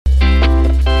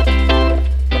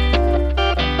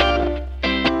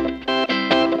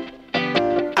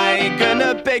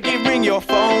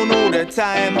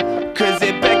time, cause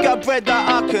it beg a bread that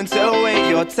I can tell ain't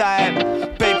your time.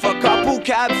 Paid for a couple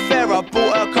cab fare, I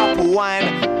bought a couple wine.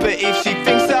 But if she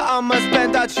thinks that I'ma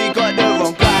spend that, she got the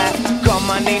wrong guy. Cause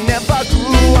money never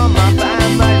grew on my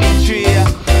family tree.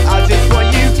 I just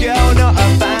want you, girl, not a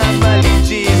family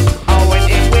cheese. I went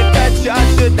in with the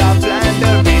judge, should I plan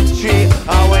the retreat?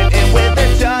 I went in with the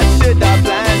judge, should I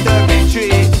plan the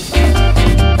retreat?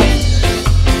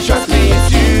 Trust me,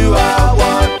 it's you I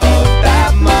want, of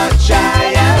that much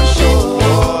I am sure.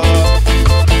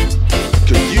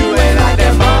 Cause you ain't like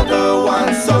them other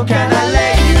ones, so can I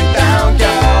lay you down,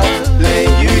 girl? Lay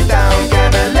you down,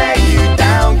 can I lay you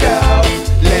down, girl?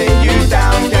 Lay you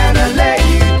down, can I lay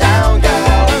you down,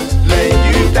 girl? Lay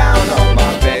you down on my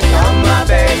bed,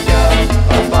 girl,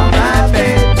 up on my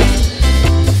bed.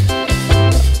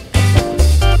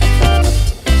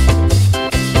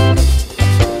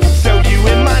 So you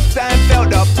in my time felt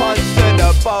the punch to the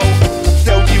bow.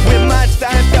 So you in my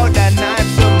time felt that knife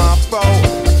to my throat.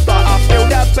 But I feel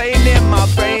the pain in my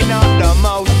brain up the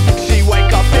most. She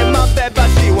wake up in my bed but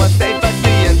she won't stay for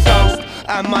tea and toast.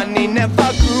 And money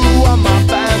never grew on my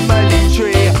family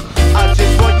tree. I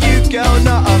just want you, girl,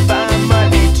 not a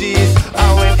family G's.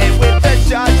 I went in with the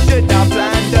judge, should I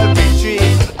plan the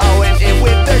retreat? I went in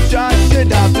with the judge,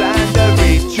 should I plan the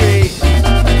retreat?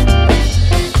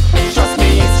 Trust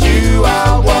me, it's you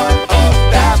I want, of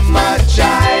that much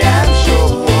I am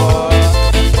sure.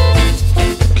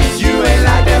 Cause you ain't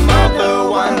like them other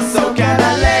ones, so can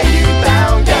I lay you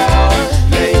down, girl?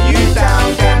 Lay you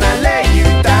down, can I lay you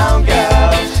down,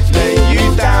 girl? Lay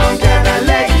you down, can I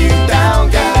lay you down,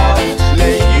 girl?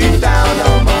 Lay you down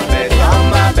on my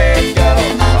bed, girl,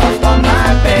 up on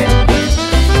my bed.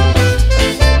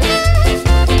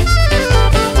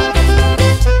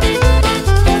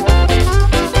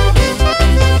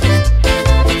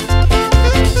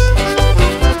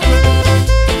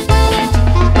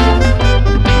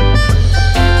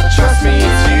 Trust me,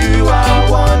 it's you I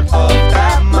want, of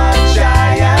that much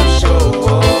I am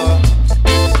sure.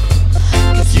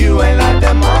 Cause you ain't like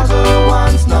them other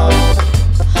ones, no.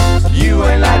 You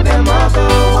ain't like them other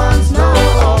ones, no.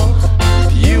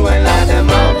 You ain't like them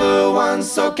other ones,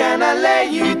 so can I lay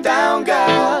you down,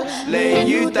 girl? Lay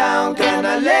you down, can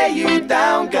I lay you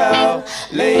down, girl?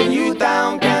 Lay you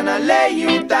down, can I lay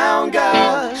you down,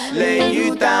 girl? Lay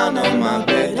you down on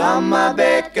my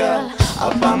bed, girl,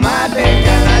 up on my bed,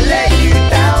 can I lay you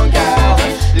down, girl?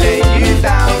 Lay you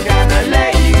down, can I lay